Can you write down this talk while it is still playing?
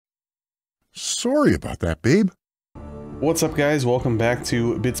Sorry about that, babe. What's up, guys? Welcome back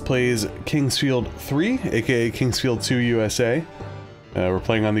to Bits Plays Kingsfield 3, aka Kingsfield 2 USA. We're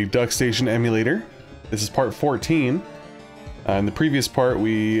playing on the DuckStation emulator. This is part 14. In the previous part,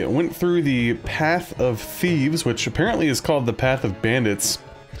 we went through the Path of Thieves, which apparently is called the Path of Bandits,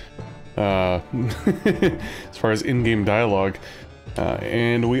 as far as in-game dialogue.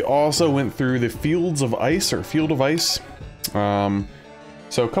 And we also went through the Fields of Ice, or Field of Ice.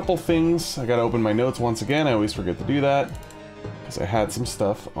 So a couple things. I gotta open my notes once again. I always forget to do that because I had some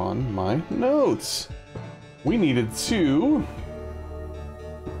stuff on my notes. We needed to...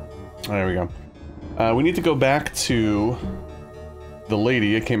 There we go. We need to go back to the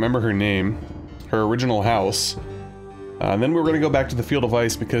lady. I can't remember her name. Her original house. And then we were gonna go back to the Field of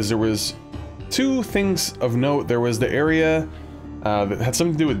Ice because there was two things of note. There was the area that had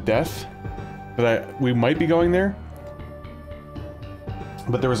something to do with death. We might be going there.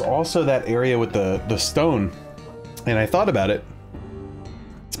 But there was also that area with the stone, and I thought about it.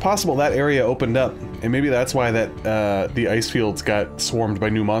 It's possible that area opened up, and maybe that's why that the ice fields got swarmed by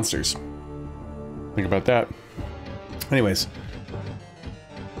new monsters. Think about that. Anyways,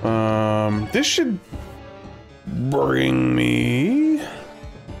 this should bring me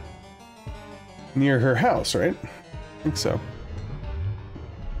near her house, right? I think so.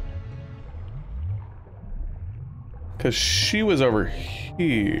 Because she was over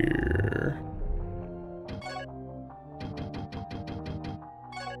here.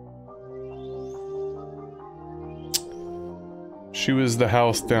 She was the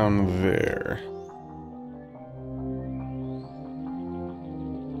house down there.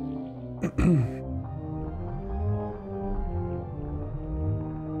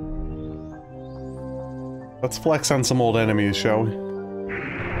 Let's flex on some old enemies, shall we?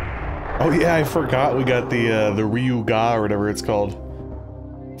 Oh yeah, I forgot we got the Ryuga or whatever it's called.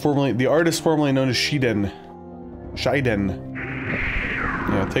 Formerly, the artist formerly known as Shiden.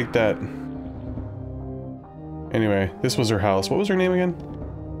 Yeah, take that. Anyway, this was her house. What was her name again?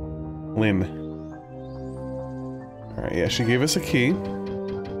 Lynn. Alright, yeah, she gave us a key.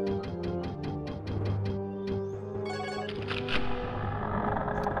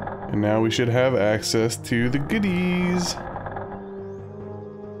 And now we should have access to the goodies.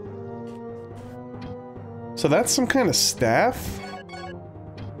 So that's some kind of staff?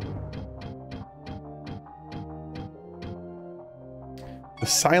 The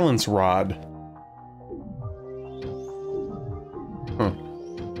silence rod. Huh.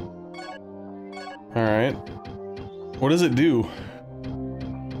 Alright. What does it do?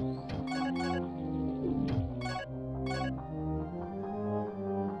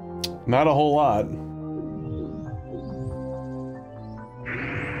 Not a whole lot.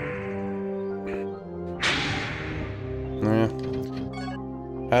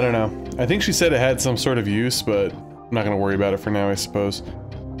 I don't know. I think she said it had some sort of use, but I'm not gonna worry about it for now, I suppose.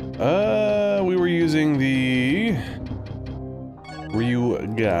 We were using the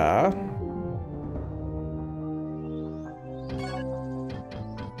Ryuga.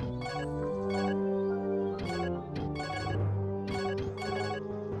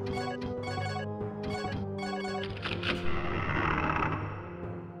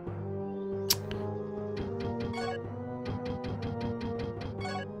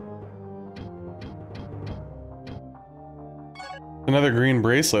 Another green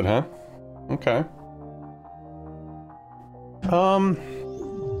bracelet, huh? Okay.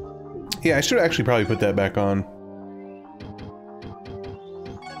 Yeah, I should actually probably put that back on.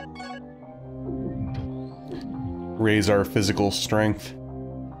 Raise our physical strength.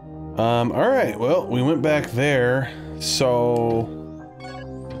 Alright, well, we went back there, so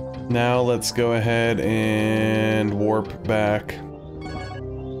now let's go ahead and warp back.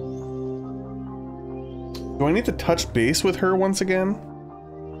 Do I need to touch base with her once again?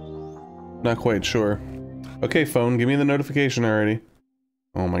 Not quite sure. Okay, phone, give me the notification already.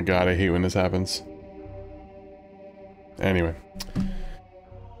 Oh my god, I hate when this happens. Anyway.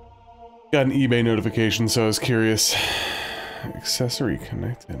 Got an eBay notification, so I was curious. Accessory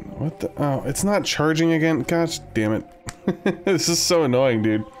connected. What the? Oh, it's not charging again? Gosh damn it. This is so annoying,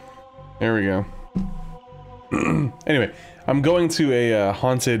 dude. There we go. Anyway, I'm going to a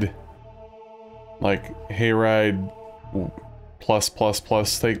haunted... like hayride plus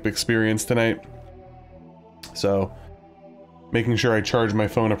type experience tonight. So making sure I charge my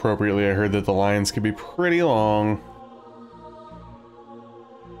phone appropriately. I heard that the lines could be pretty long.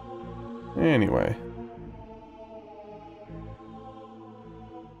 Anyway.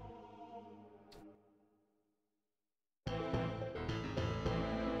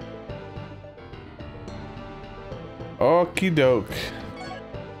 Okie doke.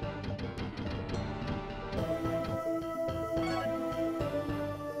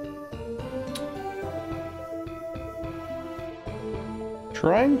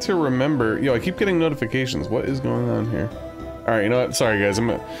 Trying to remember. Yo, I keep getting notifications. What is going on here? Alright, you know what? Sorry, guys.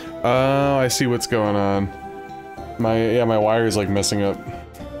 Oh, I see what's going on. My wire is like messing up.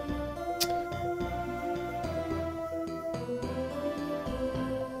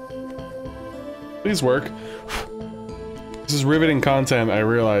 Please work. This is riveting content, I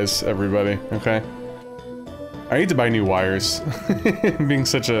realize, everybody, okay? I need to buy new wires. Being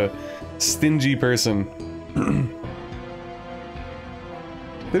such a stingy person.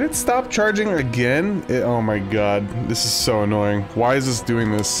 Did it stop charging again? Oh my god, this is so annoying. Why is this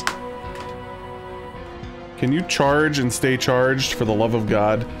doing this? Can you charge and stay charged, for the love of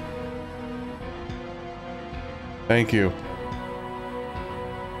God? Thank you.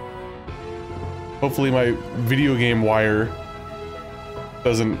 Hopefully my video game wire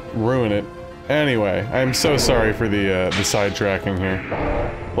doesn't ruin it. Anyway, I'm so sorry for the sidetracking here.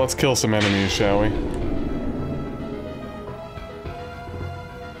 Let's kill some enemies, shall we?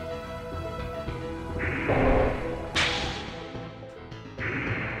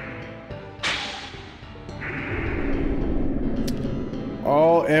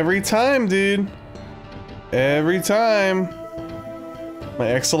 Oh, every time, dude. Every time. My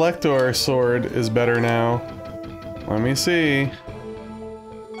X-Selector sword is better now. Let me see.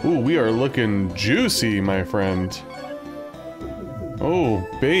 Ooh, we are looking juicy, my friend. Oh,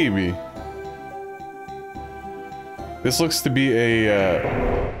 baby. This looks to be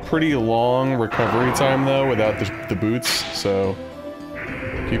a pretty long recovery time, though, without the boots, so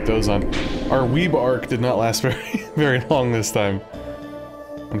keep those on. Our weeb arc did not last very long this time,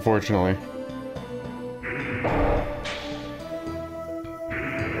 unfortunately.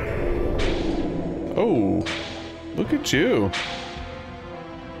 Oh, look at you.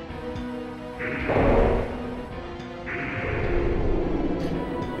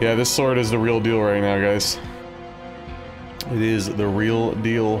 Yeah, this sword is the real deal right now, guys. It is the real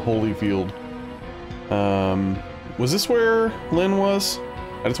deal, Holyfield. Was this where Lynn was?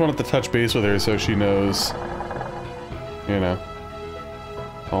 I just wanted to touch base with her so she knows, you know.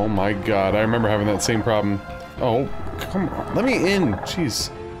 Oh my god, I remember having that same problem. Oh, come on, let me in, jeez.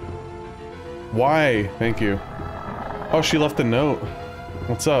 Why? Thank you. Oh, she left a note.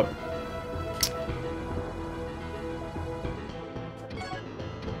 What's up?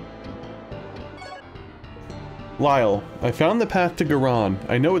 Lyle, I found the path to Garan.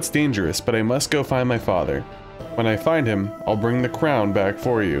 I know it's dangerous, but I must go find my father. When I find him, I'll bring the crown back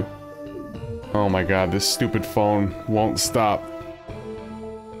for you. Oh my god, this stupid phone won't stop.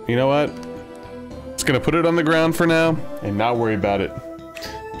 You know what? Just gonna put it on the ground for now, and not worry about it.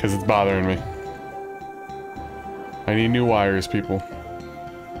 Because it's bothering me. I need new wires, people.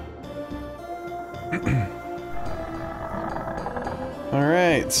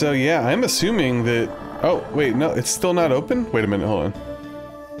 Alright, so yeah, I'm assuming that... Oh, wait, no, it's still not open? Wait a minute, hold on.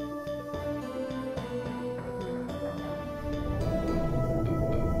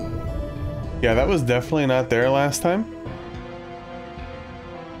 Yeah, that was definitely not there last time.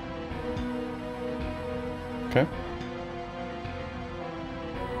 Okay.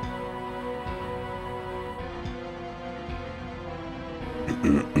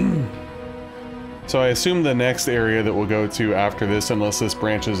 So I assume the next area that we'll go to after this, unless this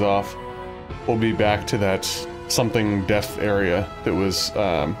branches off, we'll be back to that something death area that was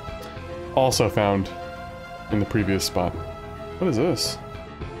also found in the previous spot. What is this?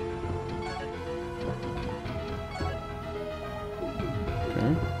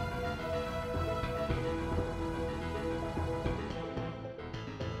 Okay.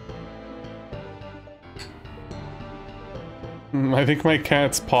 I think my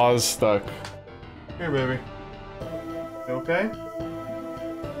cat's paw's stuck. Here, baby. You okay?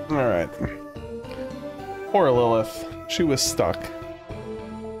 Alright. Poor Lilith. She was stuck.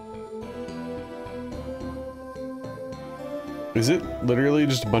 Is it literally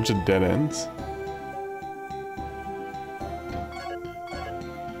just a bunch of dead ends?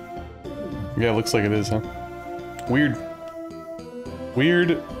 Yeah, it looks like it is, huh? Weird.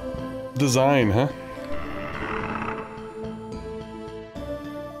 Weird design, huh?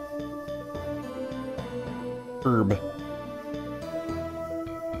 Herb.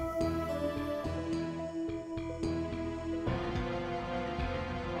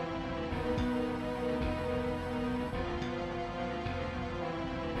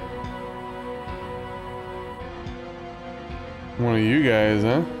 One of you guys,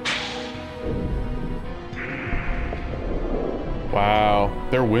 huh? Wow,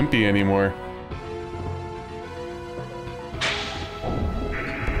 they're wimpy anymore.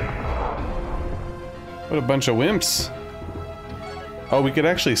 What a bunch of wimps. Oh, we could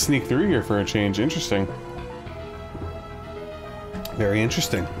actually sneak through here for a change. Interesting. Very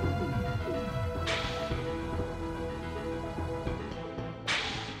interesting.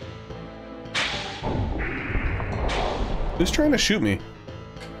 Who's trying to shoot me?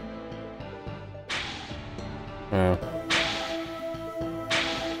 Oh.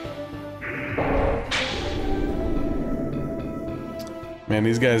 Man,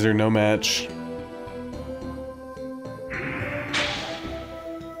 these guys are no match.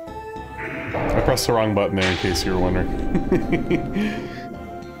 I pressed the wrong button there in case you were wondering.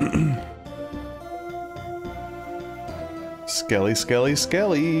 Skelly, skelly,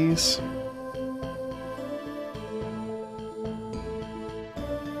 skellies.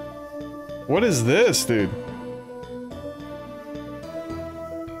 What is this, dude?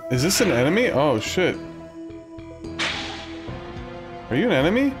 Is this an enemy? Oh, shit. Are you an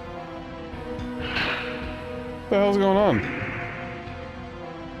enemy? What the hell's going on?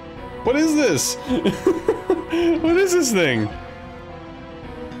 What is this? What is this thing?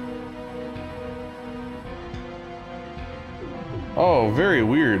 Oh, very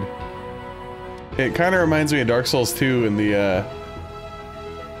weird. It kind of reminds me of Dark Souls 2 in the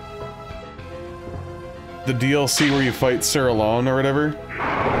DLC where you fight Sir Alone or whatever.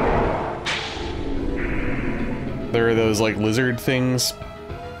 There are those, like, lizard things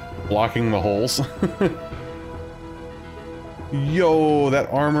blocking the holes. Yo, that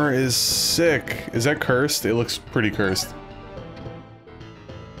armor is sick. Is that cursed? It looks pretty cursed.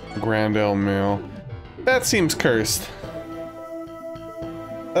 Grandel Mill. That seems cursed.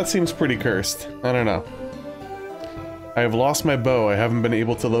 That seems pretty cursed. I don't know. I have lost my bow. I haven't been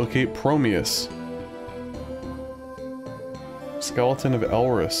able to locate Prometheus. Skeleton of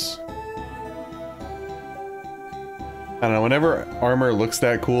Elrus. I don't know, whenever armor looks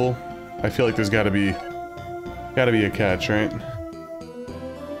that cool, I feel like there's gotta be a catch, right?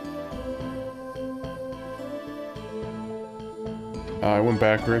 I went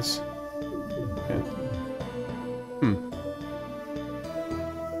backwards. Okay. Hmm.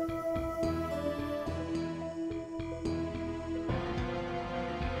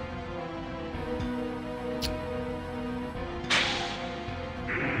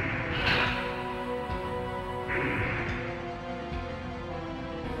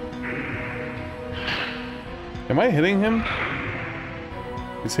 Am I hitting him?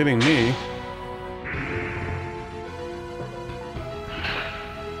 He's hitting me.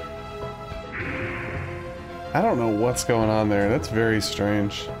 I don't know what's going on there. That's very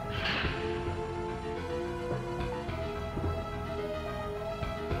strange.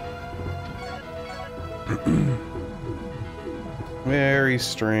 Very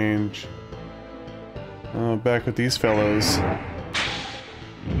strange. Oh, back with these fellows.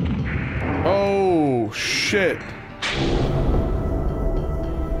 Oh, shit.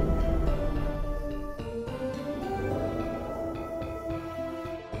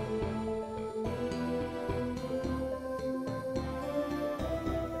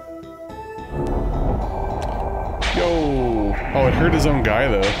 Yo. Oh, it hurt his own guy,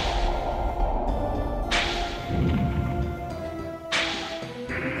 though.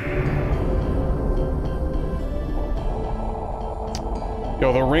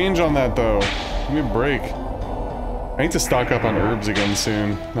 Yo, the range on that, though. Give me a break. I need to stock up on herbs again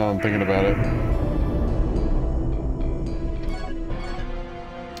soon, now that I'm thinking about it.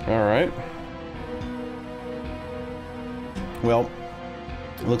 Alright. Well,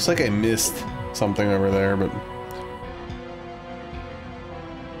 it looks like I missed something over there, but...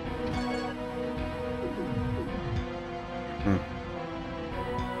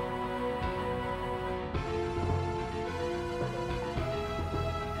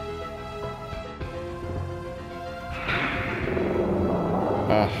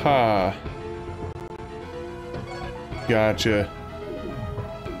 Aha. Gotcha.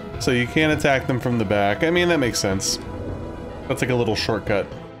 So you can't attack them from the back. I mean, that makes sense. That's like a little shortcut.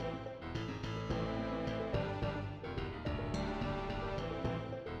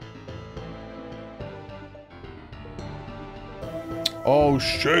 Oh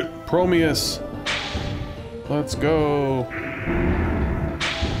shit, Prometheus. Let's go.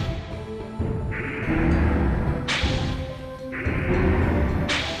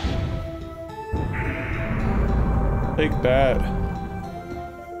 Take that.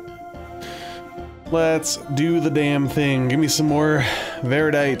 Let's do the damn thing. Give me some more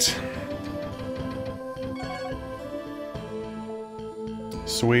Veridite.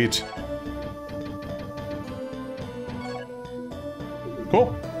 Sweet.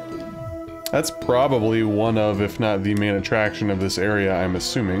 Cool. That's probably one of, if not the main attraction of this area, I'm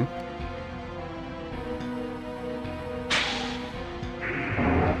assuming.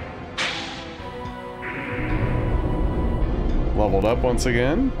 Level leveled up once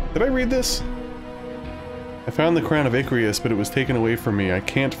again. Did I read this? I found the crown of Icarus, but it was taken away from me. I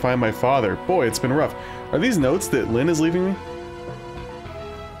can't find my father. Boy, it's been rough. Are these notes that Lynn is leaving me?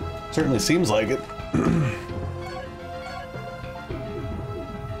 Certainly seems like it.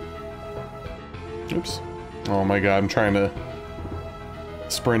 Oops. Oh my god, I'm trying to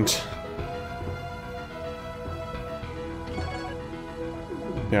sprint.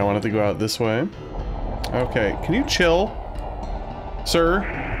 Yeah, I wanted to go out this way. Okay, can you chill, sir?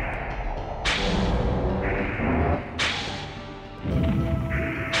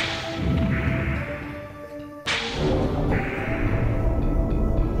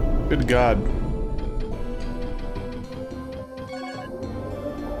 Good God.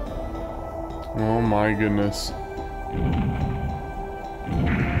 Oh my goodness.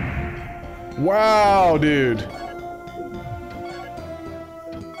 Wow, dude.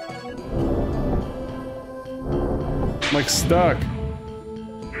 I'm like stuck.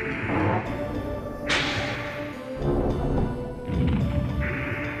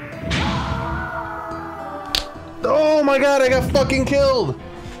 Oh my god, I got fucking killed!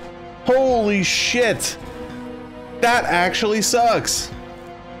 Holy shit! That actually sucks.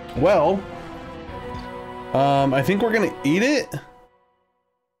 Well, I think we're gonna eat it.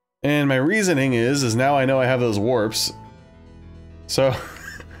 And my reasoning is now I know I have those warps. So,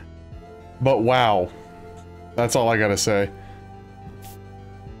 but wow. That's all I gotta say.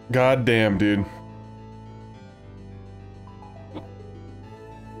 God damn, dude.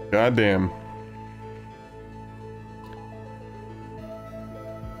 God damn.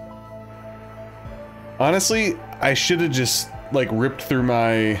 Honestly, I should have just, like, ripped through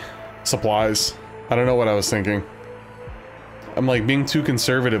my supplies. I don't know what I was thinking. I'm, like, being too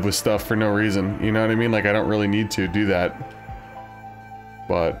conservative with stuff for no reason. You know what I mean? Like, I don't really need to do that.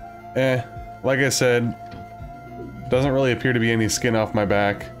 But, like I said, doesn't really appear to be any skin off my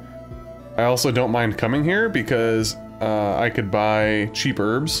back. I also don't mind coming here because I could buy cheap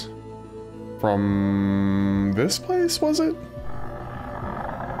herbs from this place, was it?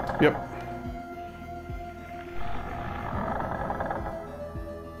 Yep.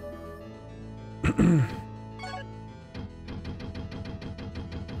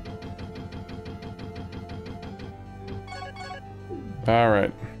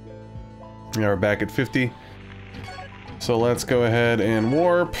 Alright. Yeah, we're back at 50. So let's go ahead and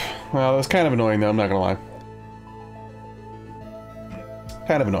warp. Well, that's kind of annoying though, I'm not gonna lie.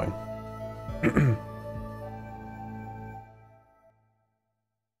 Kind of annoying.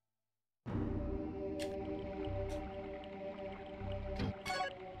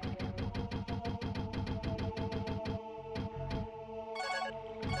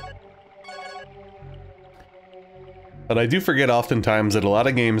 But I do forget oftentimes that a lot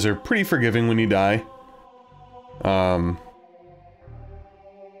of games are pretty forgiving when you die.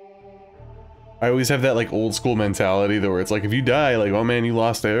 I always have that like old school mentality though, where it's like if you die, like, oh man, you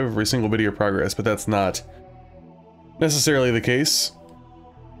lost every single bit of your progress, but that's not necessarily the case.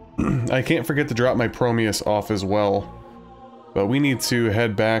 I can't forget to drop my Prometheus off as well. But we need to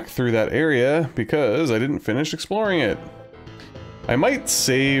head back through that area because I didn't finish exploring it. I might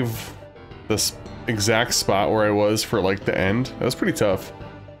save this exact spot where I was for like the end. That was pretty tough.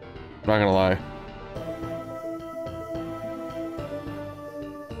 I'm not gonna lie.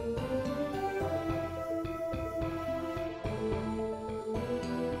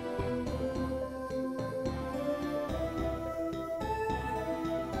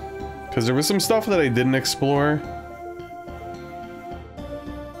 Because there was some stuff that I didn't explore.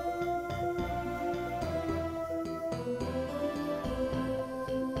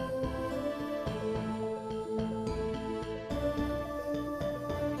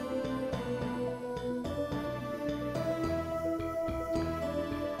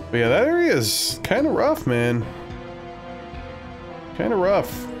 But yeah, that area is kind of rough, man. Kind of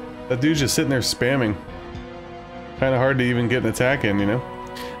rough. That dude's just sitting there spamming. Kind of hard to even get an attack in, you know?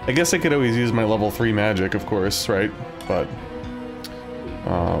 I guess I could always use my level 3 magic, of course, right? But,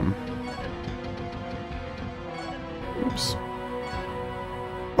 oops.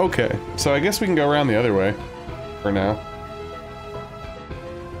 Okay, so I guess we can go around the other way for now.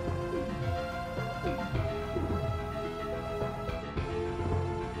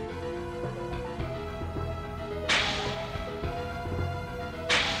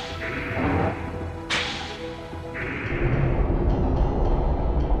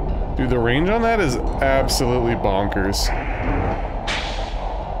 Dude, the range on that is absolutely bonkers.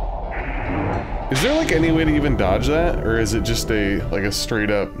 Is there like any way to even dodge that? Or is it just a, like a straight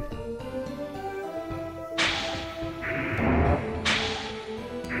up?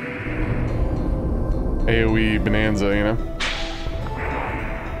 AoE bonanza, you know?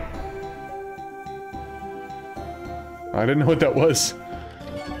 I didn't know what that was.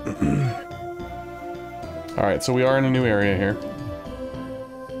 Alright, so we are in a new area here.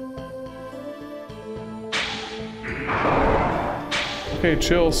 Okay,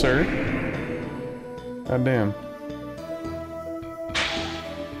 chill, sir. God damn.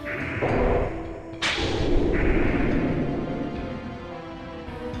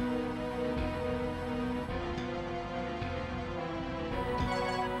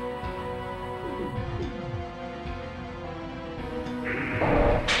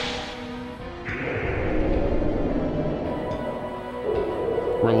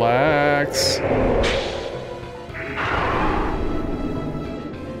 Relax.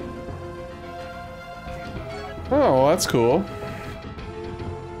 Oh, well, that's cool.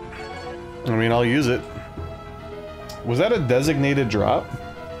 I mean, I'll use it. Was that a designated drop?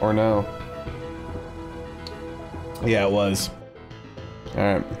 Or no? Yeah, it was.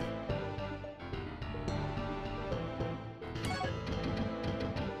 Alright.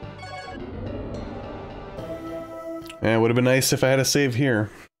 Yeah, it would have been nice if I had a save here.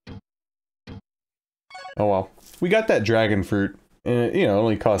 Oh well. We got that dragon fruit. And it, you know, it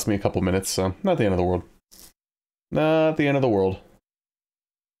only cost me a couple minutes, so not the end of the world. Not the end of the world.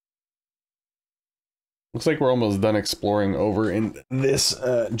 Looks like we're almost done exploring over in this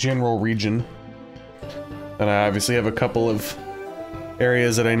general region. And I obviously have a couple of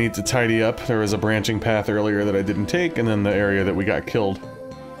areas that I need to tidy up. There was a branching path earlier that I didn't take, and then the area that we got killed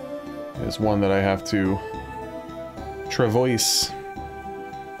is one that I have to traverse.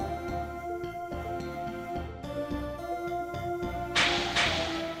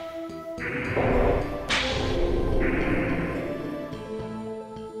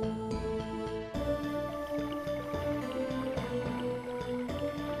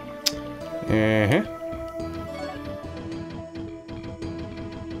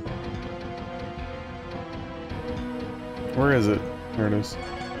 Where is it? There it is.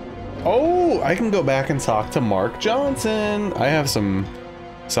 Oh, I can go back and talk to Mark Johnson. I have some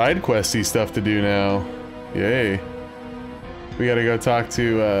side questy stuff to do now. Yay. We gotta go talk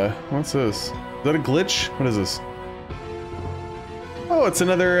to, what's this? Is that a glitch? What is this? Oh, it's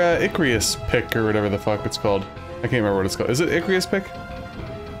another Icarus pick or whatever the fuck it's called. I can't remember what it's called. Is it Icarus pick?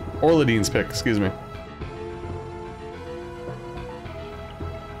 Orladine's pick, excuse me.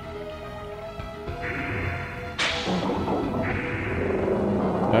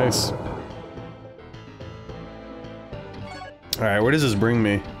 Nice. Alright, where does this bring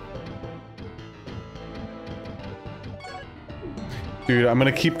me? Dude, I'm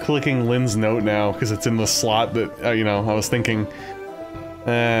gonna keep clicking Lynn's note now, because it's in the slot that, you know, I was thinking.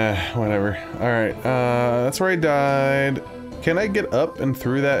 Whatever. Alright, that's where I died. Can I get up and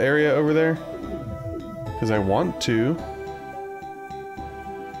through that area over there? Because I want to.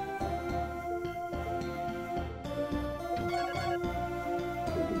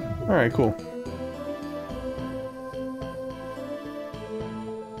 Alright, cool.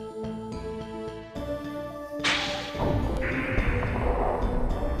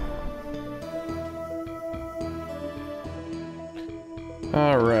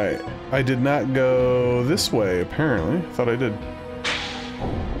 Alright. I did not go this way, apparently. I thought I did.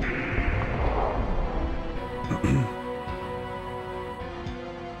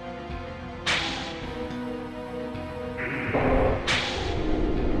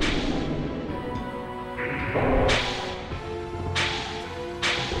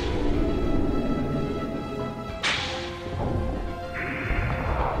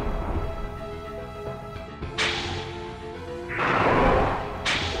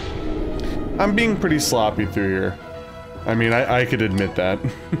 I'm being pretty sloppy through here. I mean, I could admit that.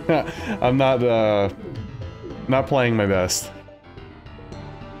 I'm not playing my best.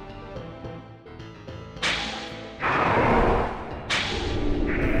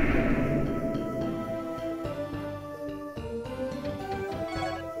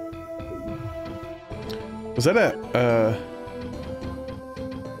 Was that a,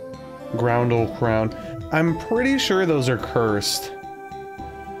 Groundle Crown? I'm pretty sure those are cursed.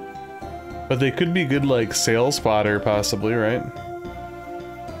 But they could be good, like, sales fodder, possibly, right?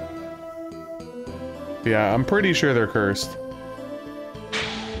 Yeah, I'm pretty sure they're cursed.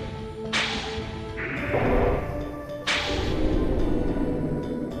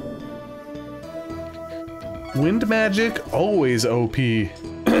 Wind magic, always OP,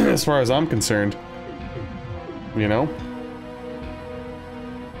 as far as I'm concerned. You know?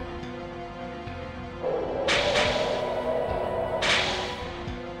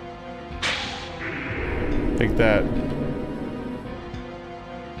 Take that.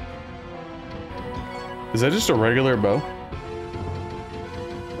 Is that just a regular bow?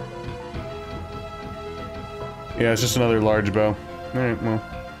 Yeah, it's just another large bow. Alright, well.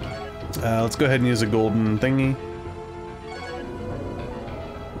 Let's go ahead and use a golden thingy.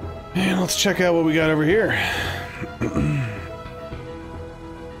 And let's check out what we got over here.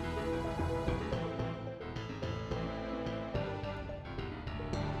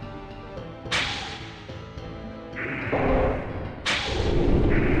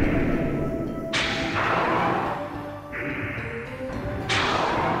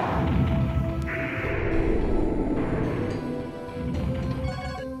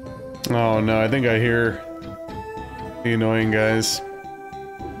 Oh no, I think I hear the annoying guys.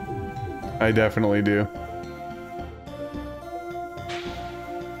 I definitely do.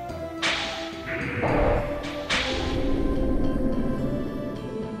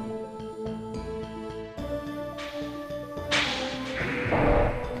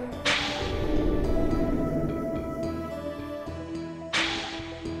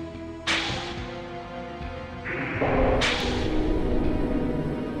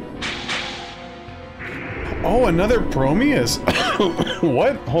 Oh, another Prometheus.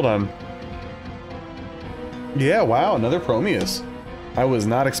 What? Hold on. Yeah, wow, another Prometheus. I was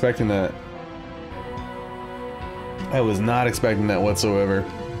not expecting that. I was not expecting that whatsoever.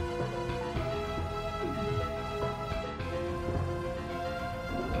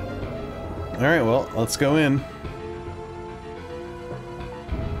 Alright, well, let's go in.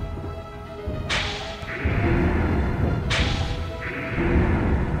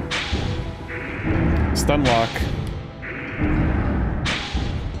 Stun lock.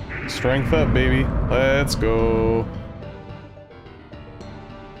 Strength up, baby. Let's go.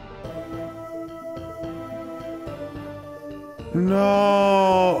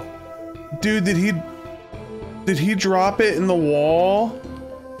 No. Dude, did he drop it in the wall?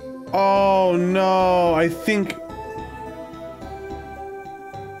 Oh no, I think...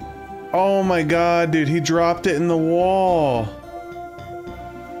 Oh my god, dude, he dropped it in the wall.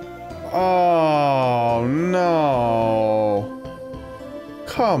 Oh no.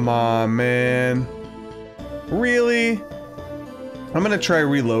 Come on, man. Really? I'm gonna try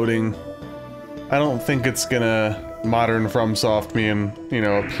reloading. I don't think it's gonna modern FromSoft me and, you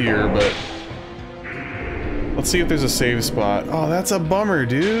know, appear, but... Let's see if there's a save spot. Oh, that's a bummer,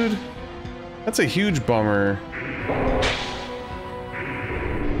 dude. That's a huge bummer.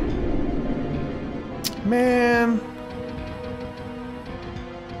 Man.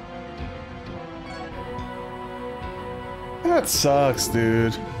 That sucks,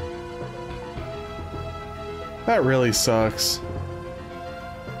 dude. That really sucks.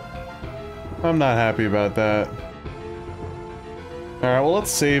 I'm not happy about that. Alright, well,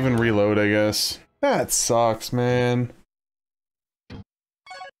 let's save and reload, I guess. That sucks, man.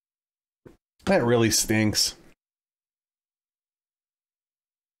 That really stinks.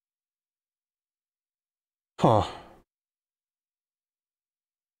 Huh.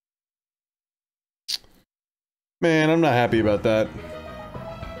 Man, I'm not happy about that.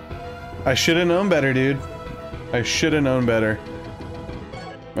 I should have known better, dude. I should have known better.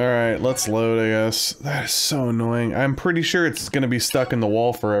 Alright, let's load, I guess. That is so annoying. I'm pretty sure it's gonna be stuck in the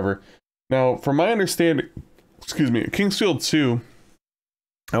wall forever. Now, from my understanding, excuse me, Kingsfield 2,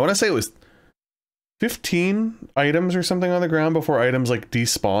 I want to say it was 15 items or something on the ground before items like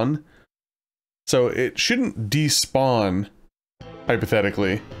despawn. So it shouldn't despawn,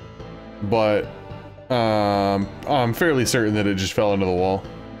 hypothetically, but I'm fairly certain that it just fell into the wall.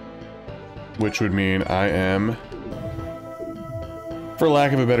 Which would mean I am, for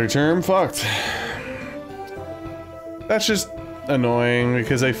lack of a better term, fucked. That's just annoying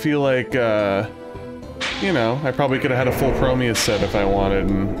because I feel like, you know, I probably could have had a full Prometheus set if I wanted,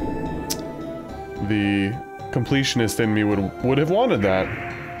 and the completionist in me would have wanted that.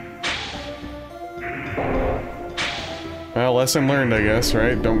 Well, lesson learned, I guess,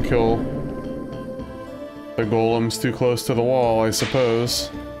 right? Don't kill the golems too close to the wall, I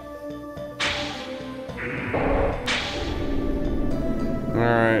suppose.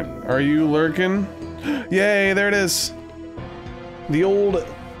 Alright, are you lurking? Yay, there it is! The old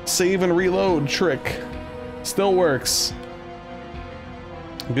save and reload trick still works.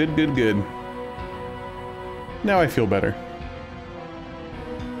 Good, good, good. Now I feel better.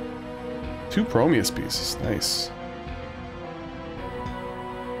 2 Prometheus pieces, nice.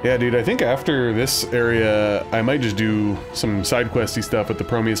 Yeah, dude, I think after this area, I might just do some side questy stuff with the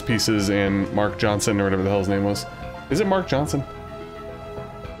Prometheus pieces and Mark Johnson, or whatever the hell his name was. Is it Mark Johnson?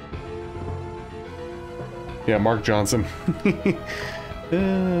 Yeah, Mark Johnson.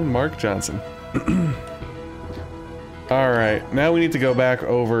 Mark Johnson. Alright, now we need to go back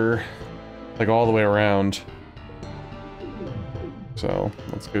over, like, all the way around. So,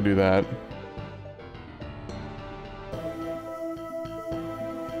 let's go do that.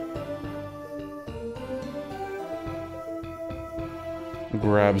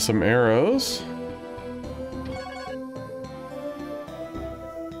 Grab some arrows.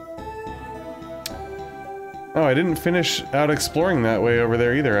 Oh, I didn't finish out exploring that way over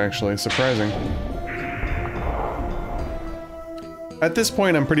there either, actually. Surprising. At this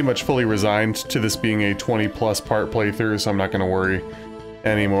point, I'm pretty much fully resigned to this being a 20-plus part playthrough, so I'm not going to worry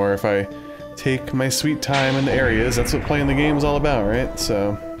anymore. If I take my sweet time in the areas, that's what playing the game is all about, right?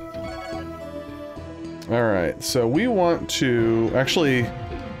 So... Alright, so we want to... Actually,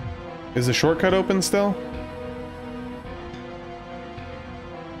 is the shortcut open still?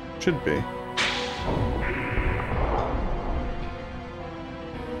 Should be.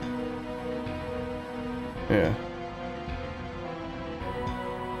 Yeah.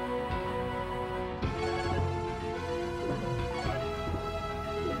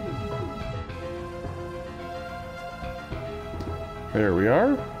 There we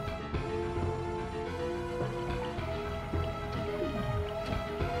are.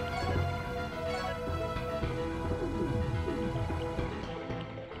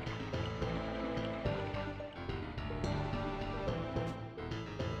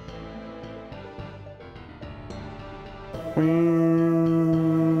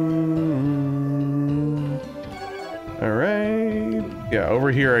 Alright. Yeah,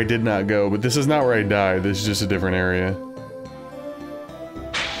 over here I did not go, but this is not where I died. This is just a different area.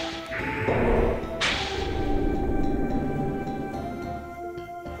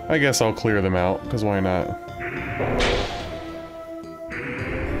 I guess I'll clear them out, because why not?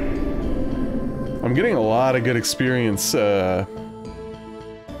 I'm getting a lot of good experience with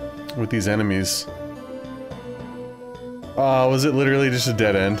these enemies. Was it literally just a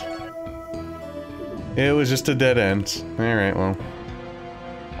dead end? It was just a dead end. Alright, well.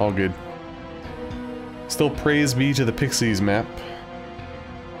 All good. Still praise be to the Pixies map.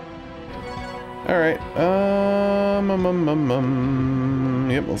 Alright,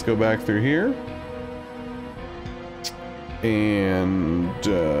 yep, let's go back through here. And,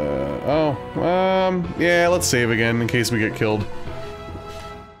 yeah, let's save again in case we get killed.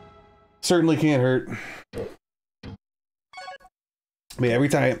 Certainly can't hurt. But yeah, every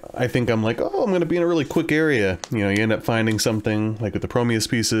time I think I'm like, oh, I'm gonna be in a really quick area, you know, you end up finding something, like with the Prometheus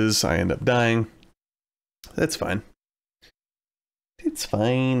pieces, I end up dying. That's fine. It's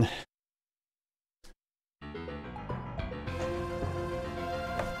fine.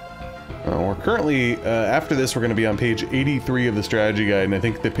 We're currently, after this, we're going to be on page 83 of the strategy guide, and I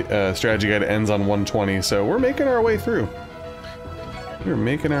think the strategy guide ends on 120, so we're making our way through. We're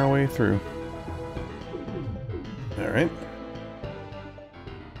making our way through. Alright.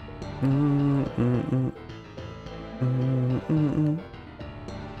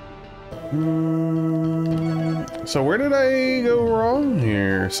 So where did I go wrong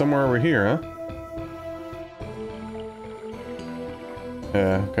here? Somewhere over here, huh?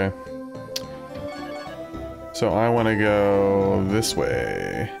 Yeah, okay. So I want to go this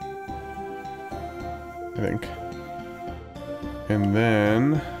way, I think. And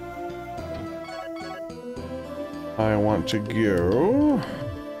then I want to go...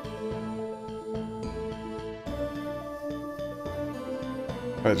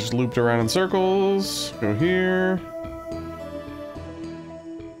 I just looped around in circles. Go here.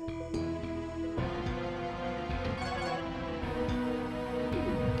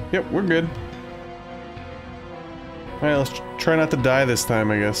 Yep, we're good. Alright, let's try not to die this time,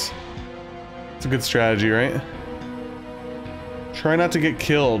 I guess. It's a good strategy, right? Try not to get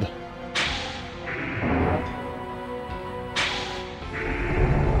killed.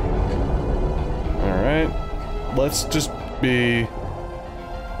 Alright. Let's just be...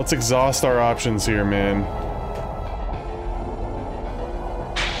 Let's exhaust our options here, man.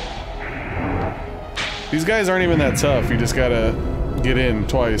 These guys aren't even that tough, you just gotta get in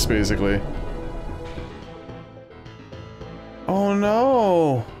twice, basically. Oh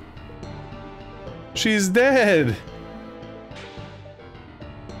no! She's dead!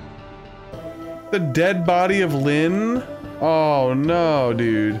 The dead body of Lynn? Oh no,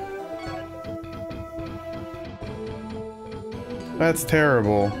 dude. That's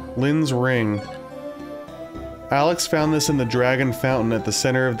terrible. Lynn's ring. Alex found this in the dragon fountain at the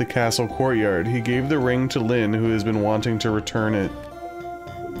center of the castle courtyard. He gave the ring to Lynn, who has been wanting to return it.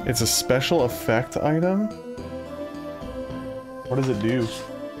 It's a special effect item? What does it do?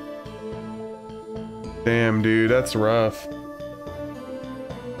 Damn, dude, that's rough.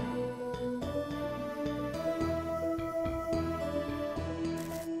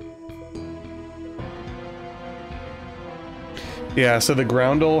 Yeah, so the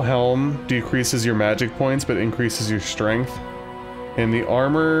Groundle helm decreases your magic points, but increases your strength. And the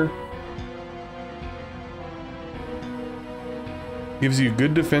armor... Gives you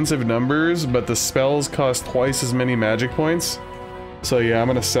good defensive numbers, but the spells cost twice as many magic points. So yeah, I'm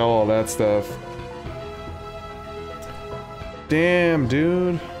gonna sell all that stuff. Damn,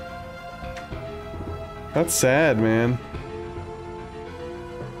 dude. That's sad, man.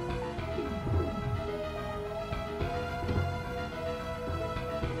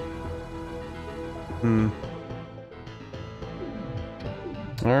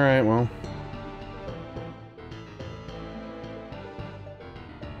 Alright, well.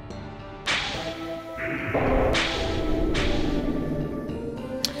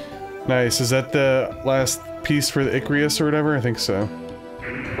 Nice. Is that the last piece for the Icarus or whatever? I think so.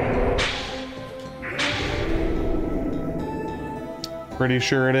 Pretty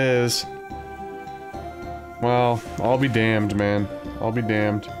sure it is. Well, I'll be damned, man. I'll be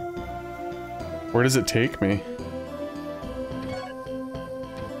damned. Where does it take me?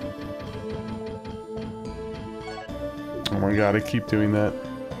 Oh my god, I keep doing that.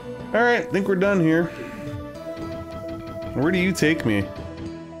 Alright, I think we're done here. Where do you take me?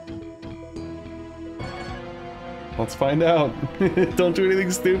 Let's find out. Don't do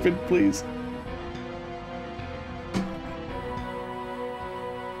anything stupid, please.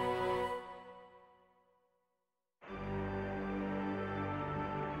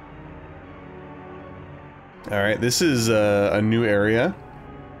 Alright, this is a new area,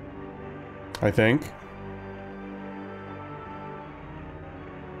 I think.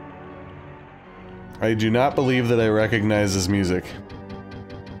 I do not believe that I recognize this music.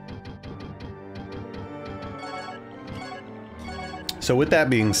 So with that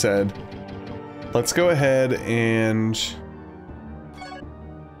being said, let's go ahead and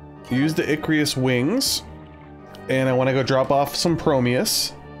use the Icarus wings, and I want to go drop off some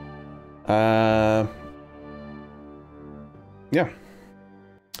Prometheus. Yeah.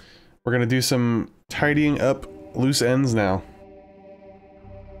 We're gonna do some tidying up loose ends now.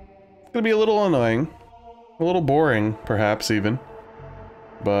 It's gonna be a little annoying, a little boring, perhaps even,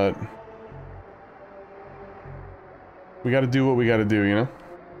 but we gotta do what we gotta do, you know?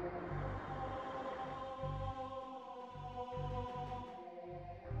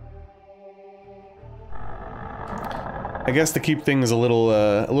 I guess to keep things a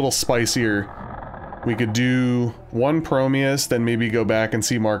little spicier, we could do one Prometheus, then maybe go back and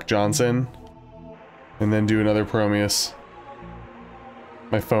see Mark Johnson, and then do another Prometheus.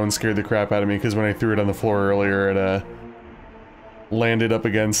 My phone scared the crap out of me because when I threw it on the floor earlier, it landed up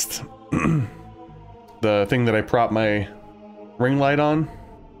against the thing that I propped my ring light on,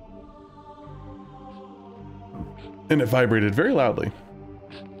 and it vibrated very loudly.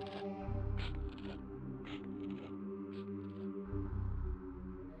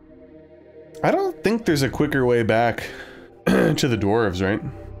 I don't think there's a quicker way back to the dwarves, right?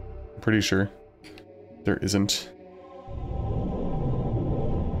 I'm pretty sure there isn't.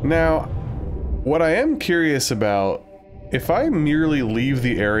 Now, what I am curious about, if I merely leave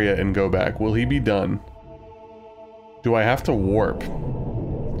the area and go back, will he be done? Do I have to warp?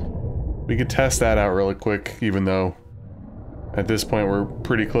 We could test that out really quick, even though at this point we're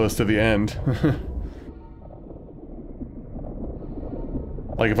pretty close to the end.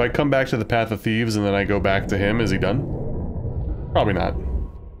 Like, if I come back to the Path of Thieves and then I go back to him, is he done? Probably not.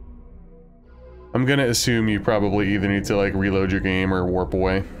 I'm gonna assume you probably either need to, like, reload your game or warp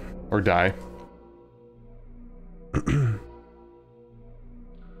away. Or die.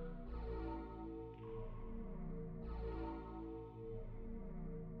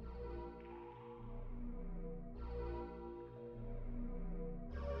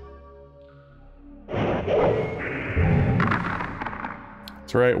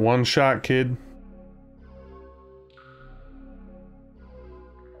 That's right, one shot, kid.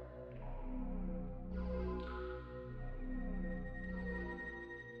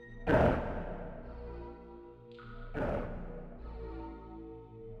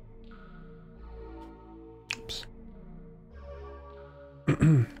 Oops.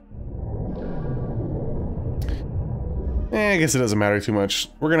 I guess it doesn't matter too much.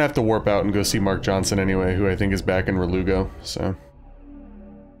 We're gonna have to warp out and go see Mark Johnson anyway, who I think is back in Relugo, so...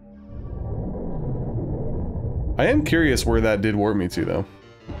 I am curious where that did warp me to, though.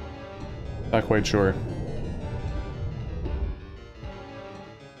 Not quite sure.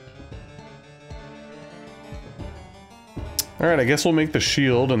 Alright, I guess we'll make the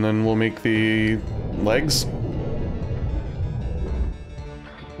shield, and then we'll make the legs.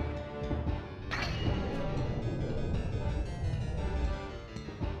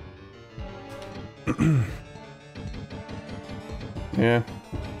 Yeah.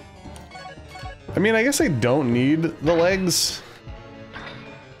 I mean, I guess I don't need the legs.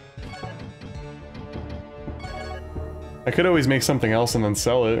 I could always make something else and then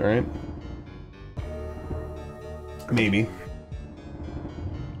sell it, right? Maybe.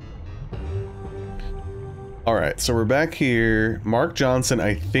 Alright, so we're back here. Mark Johnson,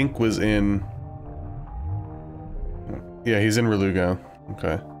 I think, was in... Yeah, he's in Relugo.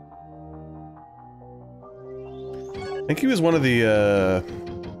 Okay. I think he was one of the,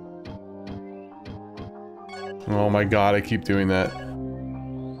 Oh my god, I keep doing that.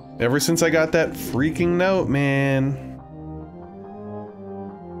 Ever since I got that freaking note, man.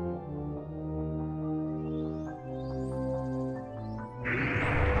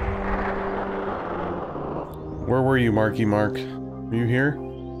 Where were you, Marky Mark? Are you here?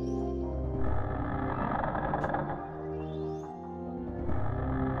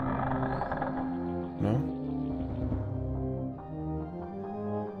 No?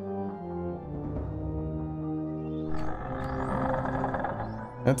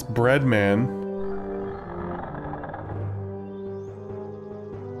 That's Breadman.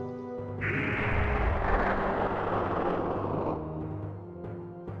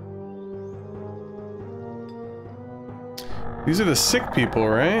 These are the sick people,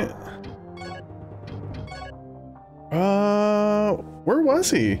 right? Where was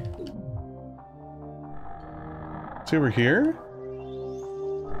he? Is he over here?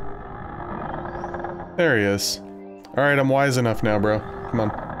 There he is. Alright, I'm wise enough now, bro. Come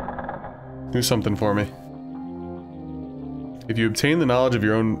on. Do something for me. If you obtain the knowledge of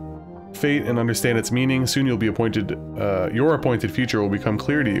your own fate and understand its meaning, soon you'll be appointed, your appointed future will become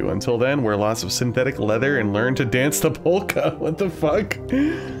clear to you. Until then, wear lots of synthetic leather and learn to dance the polka. What the fuck?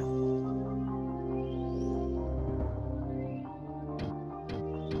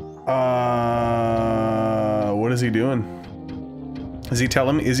 What is he doing? Is he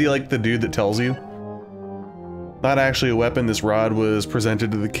telling me? Is he like the dude that tells you? Not actually a weapon, this rod was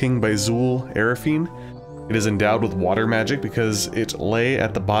presented to the king by Zul Arafin. It is endowed with water magic because it lay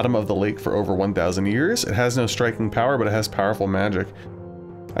at the bottom of the lake for over 1,000 years. It has no striking power, but it has powerful magic.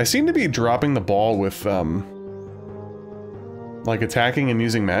 I seem to be dropping the ball with, like attacking and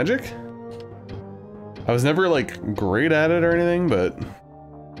using magic. I was never, like, great at it or anything, but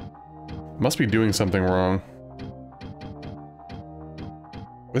must be doing something wrong.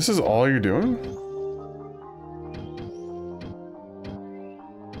 This is all you're doing?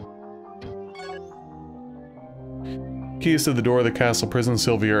 Keys to the door of the castle prison.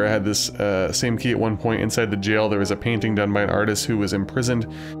 Sylvia had this same key at one point. Inside the jail, there was a painting done by an artist who was imprisoned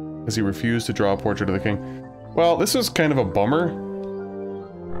because he refused to draw a portrait of the king. Well, this was kind of a bummer.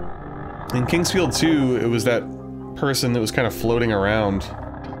 In Kingsfield 2, it was that person that was kind of floating around.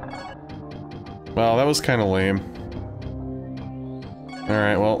 Well, that was kind of lame.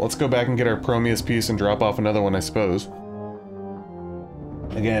 Alright, well, let's go back and get our Prometheus piece and drop off another one, I suppose.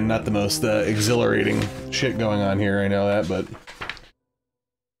 Again, not the most exhilarating shit going on here, I know that, but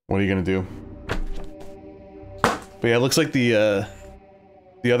what are you gonna do? But yeah, it looks like the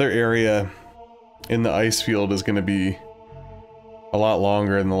other area in the ice field is gonna be a lot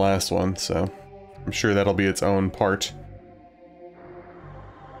longer than the last one, so I'm sure that'll be its own part.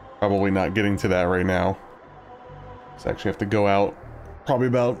 Probably not getting to that right now. So I actually have to go out probably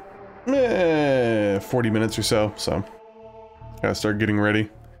about 40 minutes or so, so gotta start getting ready.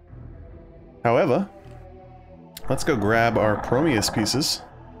 However, let's go grab our Prometheus pieces.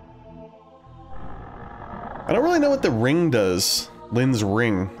 I don't really know what the ring does. Lynn's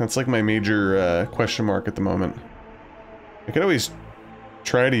ring. That's like my major question mark at the moment. I could always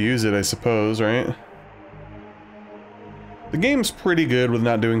try to use it, I suppose, right? The game's pretty good with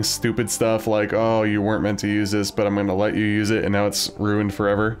not doing stupid stuff like, oh, you weren't meant to use this, but I'm gonna let you use it, and now it's ruined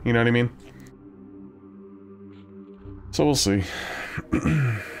forever. You know what I mean? So we'll see.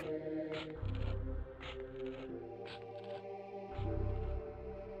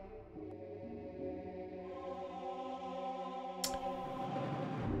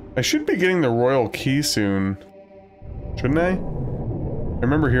 I should be getting the royal key soon. Shouldn't I? I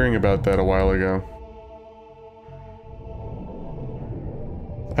remember hearing about that a while ago.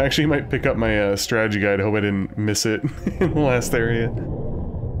 I actually might pick up my strategy guide. I hope I didn't miss it in the last area.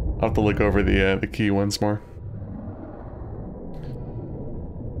 I'll have to look over the key once more.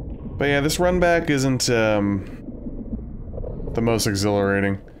 But yeah, this run back isn't the most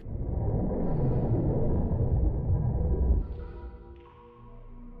exhilarating.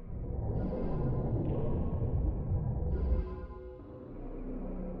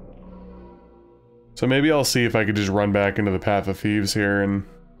 So maybe I'll see if I could just run back into the Path of Thieves here and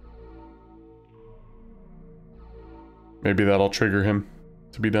maybe that'll trigger him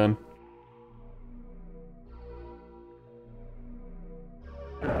to be done.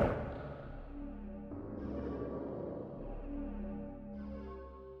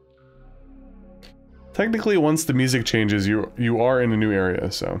 Technically, once the music changes, you are in a new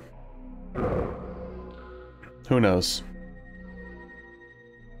area, so... Who knows?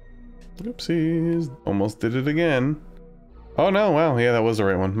 Oopsies. Almost did it again. Oh no, wow, yeah, that was the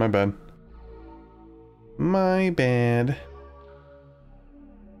right one. My bad. My bad.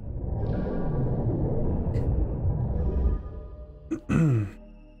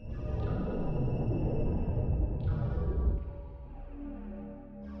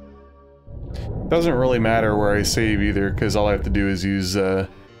 Doesn't really matter where I save either, because all I have to do is use the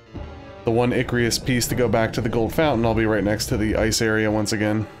one Icarus piece to go back to the gold fountain. I'll be right next to the ice area once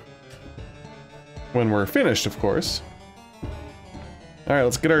again. When we're finished, of course. Alright,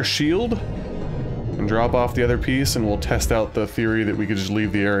 let's get our shield and drop off the other piece, and we'll test out the theory that we could just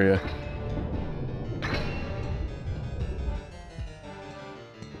leave the area.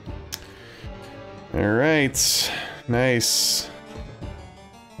 Alright, nice.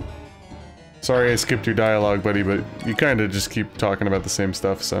 Sorry I skipped your dialogue, buddy, but you kind of just keep talking about the same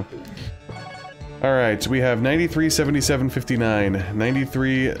stuff, so... Alright, we have 93, 77, 59.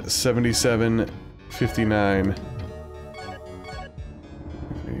 93, 77, 59.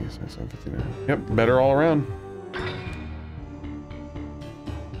 59. Yep, better all around.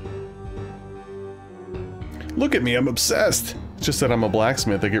 Look at me, I'm obsessed! It's just that I'm a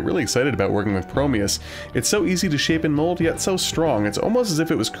blacksmith. I get really excited about working with Prometheus. It's so easy to shape and mold, yet so strong. It's almost as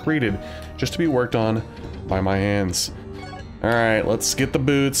if it was created just to be worked on by my hands. Alright, let's get the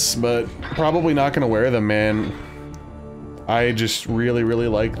boots, but probably not gonna wear them, man. I just really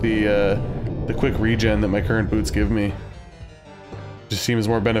like the quick regen that my current boots give me. Just seems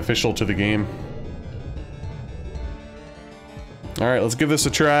more beneficial to the game. Alright, let's give this a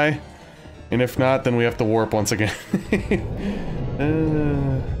try. And if not, then we have to warp once again.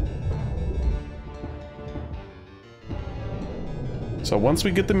 So once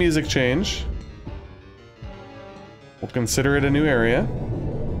we get the music change, we'll consider it a new area.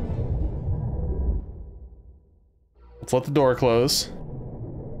 Let's let the door close.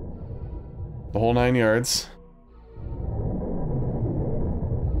 The whole 9 yards.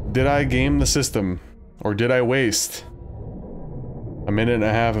 Did I game the system? Or did I waste a minute and a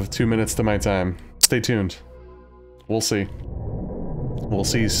half of 2 minutes to my time? Stay tuned. We'll see. We'll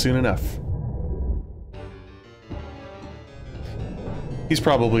see soon enough. He's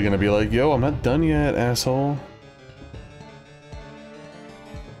probably gonna be like, yo, I'm not done yet, asshole.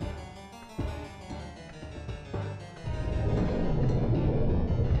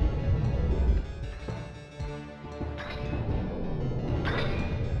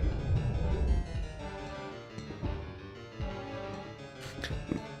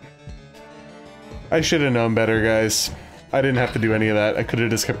 I should have known better, guys. I didn't have to do any of that. I could have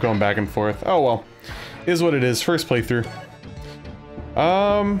just kept going back and forth. Oh well. Is what it is. First playthrough.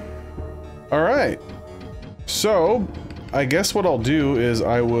 Alright. So, I guess what I'll do is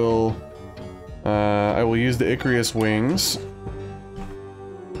I will use the Icarus wings.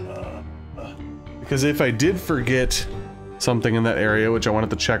 Because if I did forget something in that area, which I wanted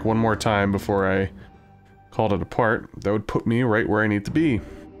to check one more time before I called it apart, that would put me right where I need to be.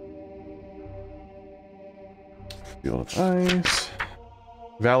 Field of Ice.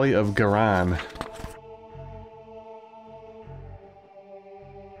 Valley of Garan.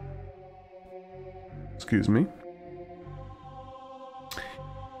 Excuse me.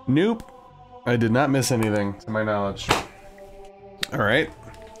 Nope. I did not miss anything, to my knowledge. Alright.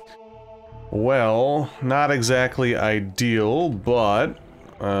 Well, not exactly ideal, but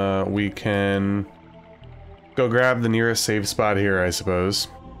we can go grab the nearest save spot here, I suppose.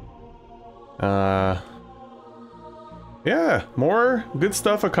 Yeah, more good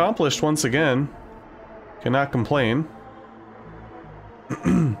stuff accomplished once again. Cannot complain.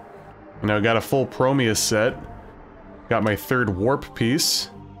 You know, got a full Prometheus set. Got my third warp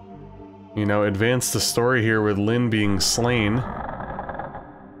piece. You know, advanced the story here with Lynn being slain.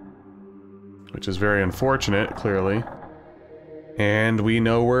 Which is very unfortunate, clearly. And we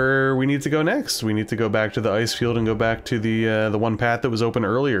know where we need to go next. We need to go back to the ice field and go back to the one path that was open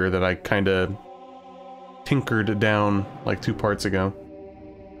earlier that I kinda tinkered down like 2 parts ago.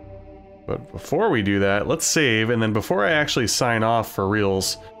 But before we do that, let's save, and then before I actually sign off for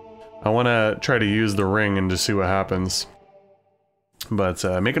reals, I want to try to use the ring and just see what happens. But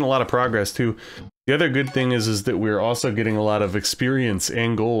making a lot of progress too. The other good thing is that we're also getting a lot of experience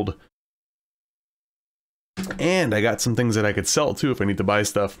and gold. And I got some things that I could sell too if I need to buy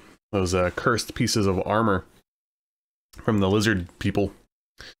stuff. Those cursed pieces of armor from the lizard people.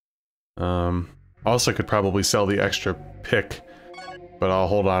 Also could probably sell the extra pick, but I'll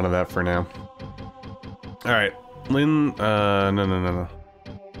hold on to that for now. Alright, Lynn, no.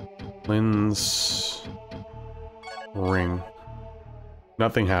 Lynn's ring.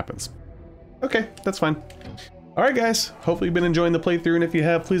 Nothing happens. Okay, that's fine. Alright guys, hopefully you've been enjoying the playthrough, and if you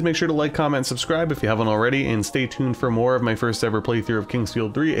have, please make sure to like, comment, and subscribe if you haven't already, and stay tuned for more of my first ever playthrough of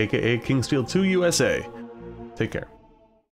Kingsfield 3, aka Kingsfield 2 USA. Take care.